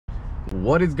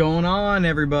What is going on,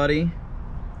 everybody?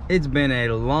 It's been a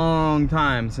long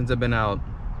time since I've been out.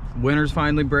 Winter's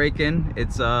finally breaking.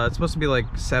 It's supposed to be like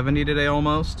 70 today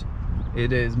almost.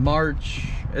 It is March,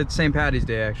 it's St. Patty's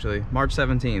Day actually, March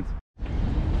 17th.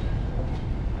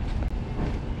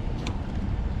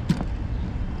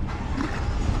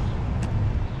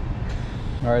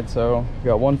 All right, so we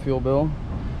got one fuel bill.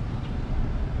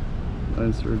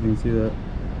 I'm sure you can see that.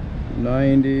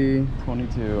 90,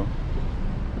 22.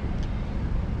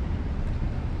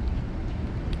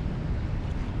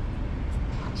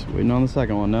 Just waiting on the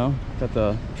second one now. Got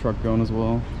the truck going as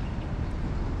well.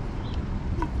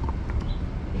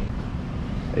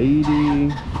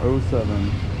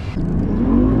 80.07.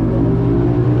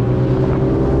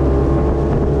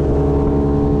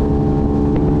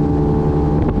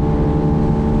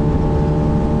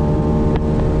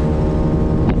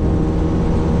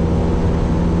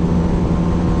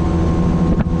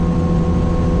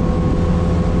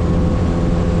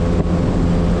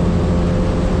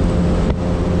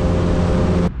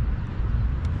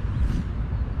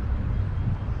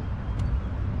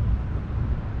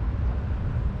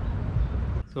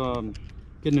 So I'm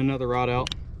getting another rod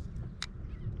out,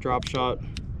 drop shot.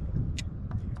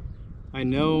 I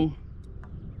know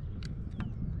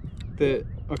that,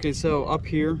 okay, so up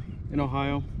here in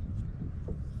Ohio,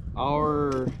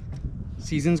 our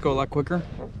seasons go a lot quicker.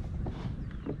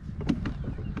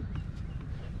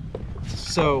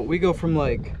 So we go from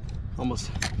like,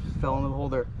 almost fell into the hole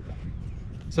there.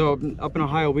 So up in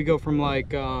Ohio, we go from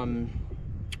like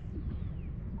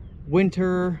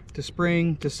winter to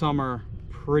spring to summer,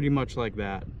 pretty much like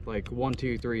that, like 1,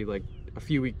 2, 3, like a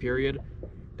few week period.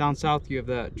 Down south you have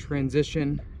that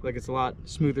transition, like it's a lot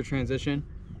smoother transition.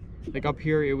 Like up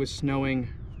here it was snowing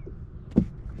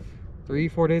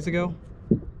 3-4 days ago,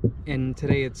 and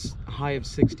today it's a high of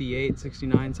 68,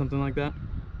 69, something like that.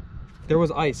 There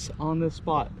was ice on this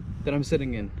spot that I'm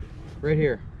sitting in right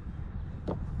here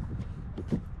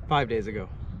 5 days ago.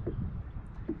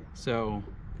 So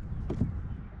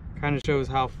kind of shows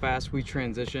how fast we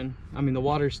transition. I mean, the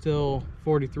water's still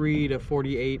 43 to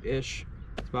 48-ish.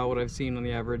 It's about what I've seen on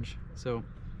the average. So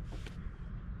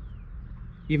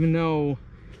even though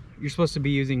you're supposed to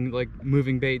be using like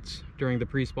moving baits during the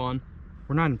pre-spawn,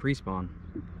 we're not in pre-spawn.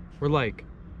 We're like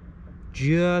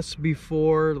just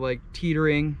before like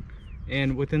teetering,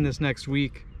 and within this next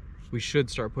week we should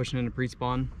start pushing into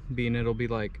pre-spawn, being it'll be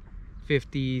like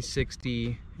 50,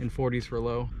 60, and 40s for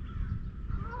low.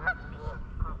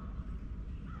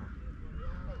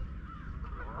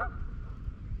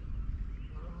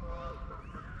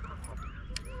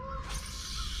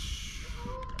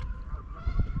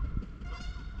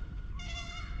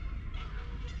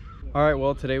 All right,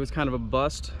 well, today was kind of a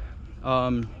bust.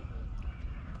 It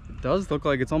does look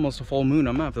like it's almost a full moon.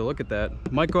 I'm gonna have to look at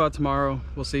that. Might go out tomorrow,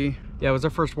 we'll see. Yeah, it was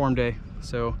our first warm day.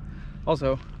 So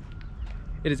also,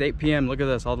 it is 8 p.m. Look at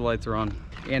this, all the lights are on,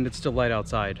 and it's still light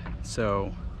outside.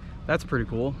 So that's pretty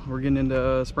cool. We're getting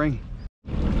into spring.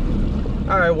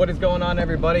 All right, what is going on,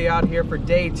 everybody? Out here for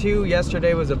day 2.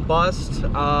 Yesterday was a bust. We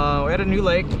had a new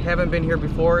lake, haven't been here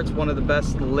before. It's one of the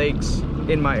best lakes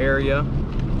in my area.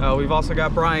 We've also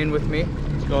got Brian with me.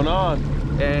 What's going on?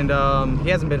 And he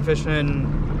hasn't been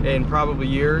fishing in probably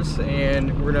years,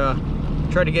 and we're gonna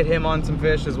try to get him on some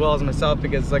fish as well as myself,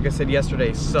 because like I said,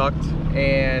 yesterday sucked.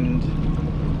 And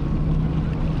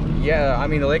yeah, I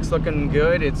mean, the lake's looking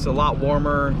good. It's a lot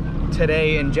warmer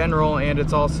today in general, and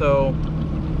it's also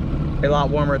a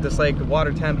lot warmer at this lake. The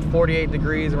water temp 48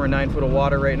 degrees. We're in 9 foot of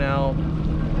water right now,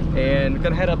 and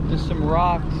gonna head up to some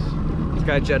rocks. This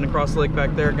guy jetting across the lake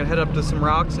back there. Gonna head up to some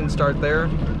rocks and start there.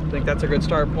 I think that's a good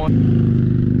start point.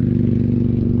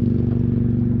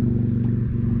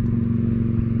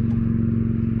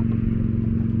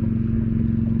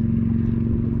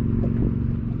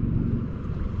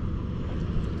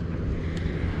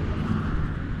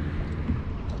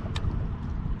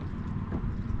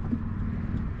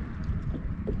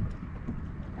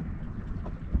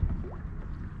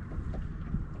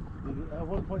 At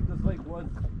one point this lake was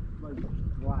like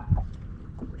glass.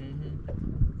 And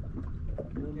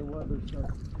then the weather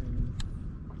starts to change.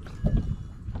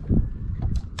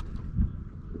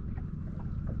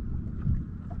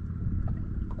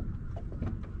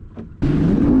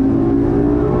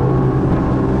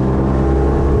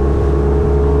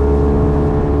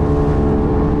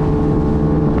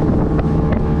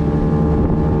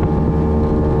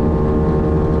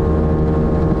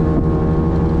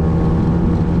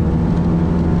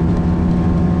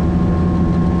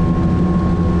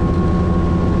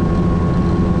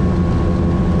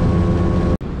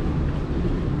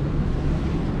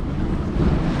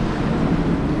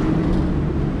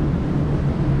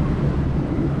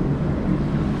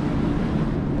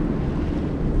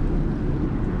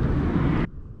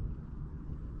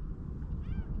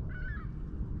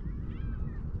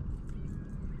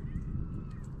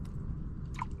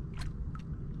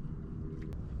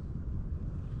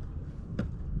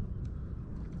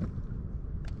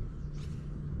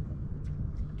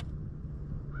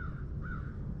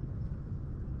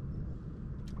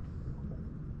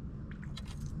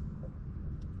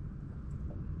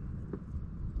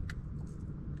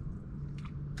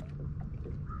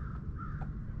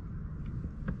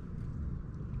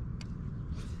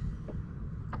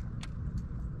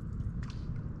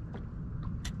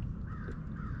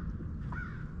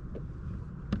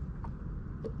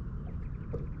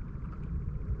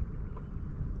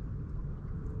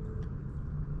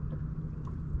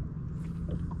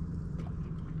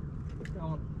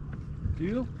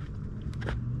 You?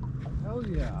 Hell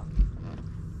yeah.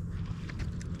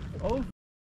 Oh,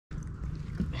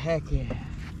 Heck yeah.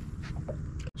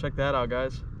 Check that out,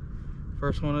 guys.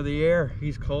 First one of the year.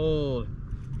 He's cold.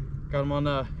 Got him on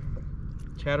the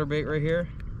chatterbait right here.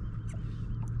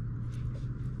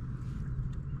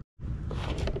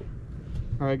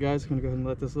 All right, guys, I'm gonna go ahead and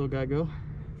let this little guy go.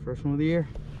 First one of the year.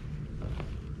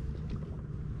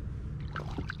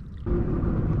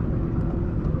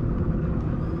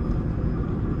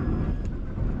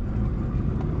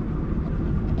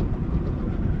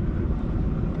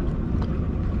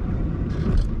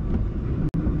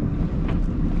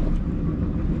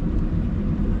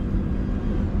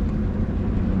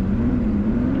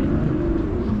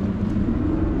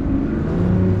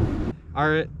 All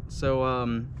right,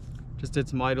 so just did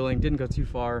some idling, didn't go too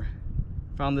far.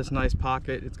 Found this nice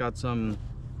pocket. It's got some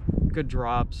good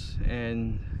drops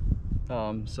and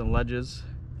some ledges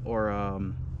or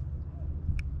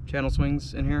channel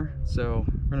swings in here. So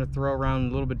we're gonna throw around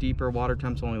a little bit deeper. Water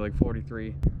temp's only like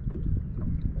 43.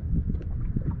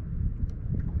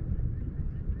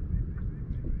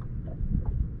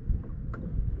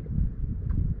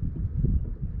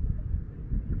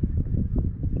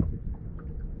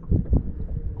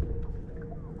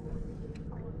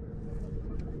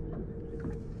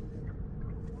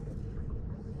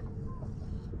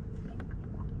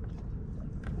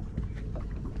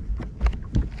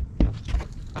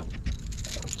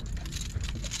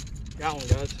 Got one,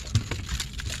 guys.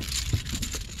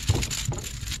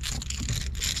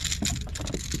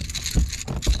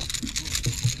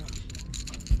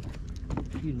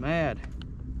 He's mad.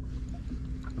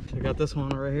 Check out this one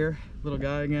right here. Little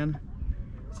guy again.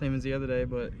 Same as the other day,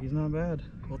 but he's not bad.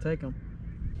 We'll take him.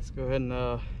 Let's go ahead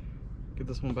and get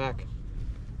this one back.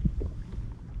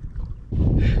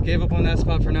 Gave up on that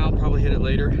spot for now. Probably hit it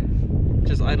later.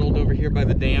 Just idled over here by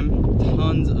the dam.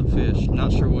 Tons of fish.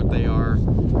 Not sure what they are.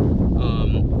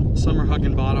 Some are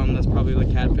hugging bottom. That's probably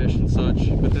like catfish and such.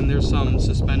 But then there's some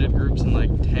suspended groups in like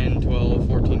 10, 12,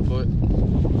 14 foot.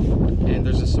 And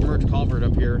there's a submerged culvert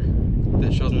up here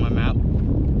that shows on my map.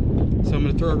 So I'm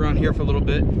going to throw it around here for a little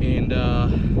bit and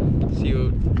see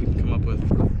what we can come up with.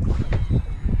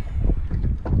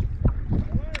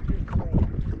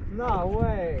 no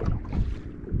way.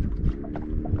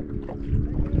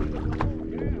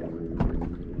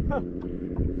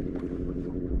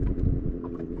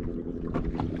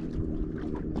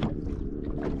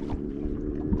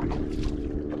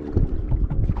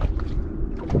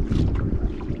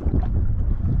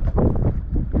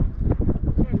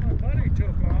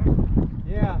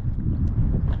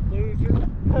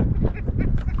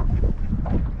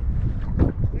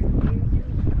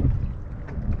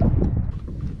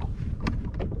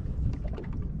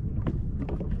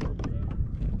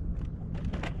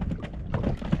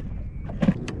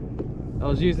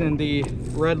 I was using the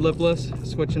red lipless,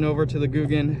 switching over to the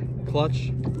Googan clutch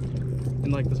in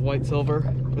like this white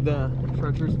silver with the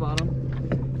treacherous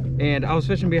bottom. And I was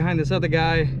fishing behind this other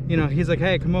guy, you know, he's like,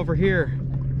 hey, come over here,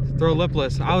 throw a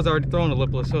lipless. I was already throwing a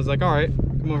lipless, so I was like, all right,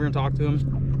 come over here and talk to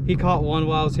him. He caught one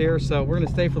while I was here, so we're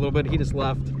gonna stay for a little bit. He just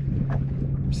left.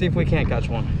 See if we can't catch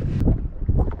one.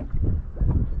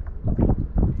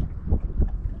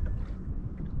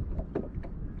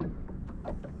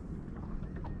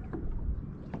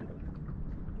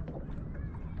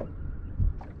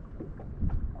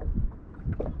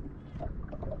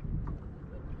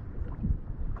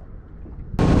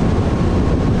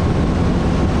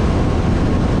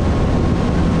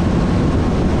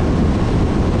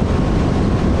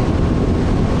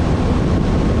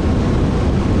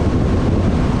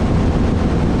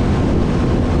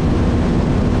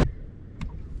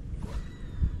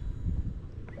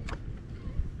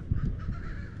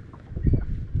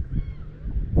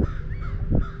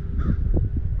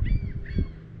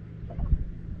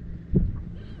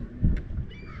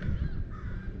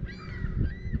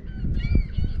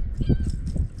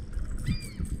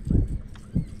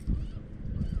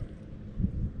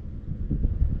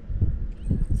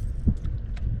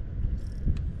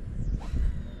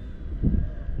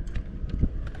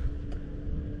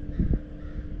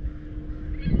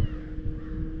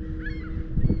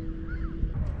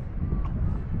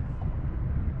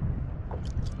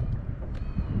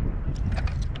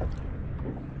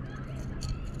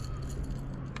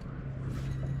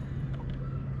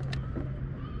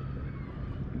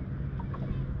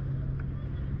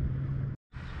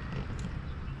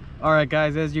 All right,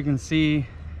 guys, as you can see,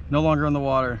 no longer in the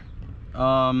water.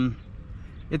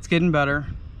 It's getting better.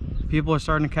 People are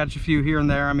starting to catch a few here and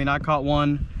there. I mean, I caught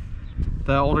one.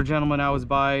 The older gentleman I was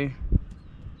by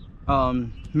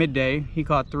midday, he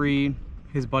caught 3.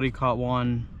 his buddy caught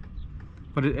one,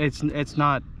 but it's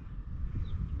not,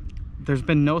 there's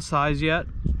been no size yet,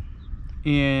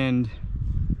 and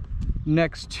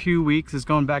next 2 weeks is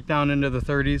going back down into the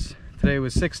 30s. Today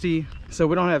was 60, so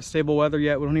we don't have stable weather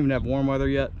yet. We don't even have warm weather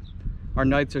yet. Our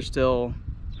nights are still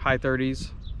high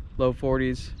 30s, low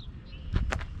 40s,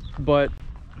 but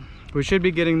we should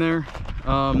be getting there.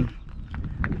 I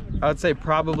would say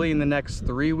probably in the next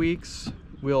 3 weeks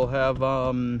we'll have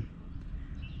some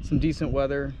decent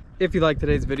weather. If you like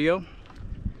today's video,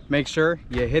 make sure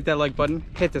you hit that like button,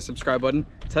 hit the subscribe button,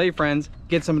 tell your friends,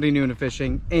 get somebody new into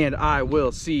fishing, and I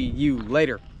will see you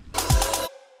later.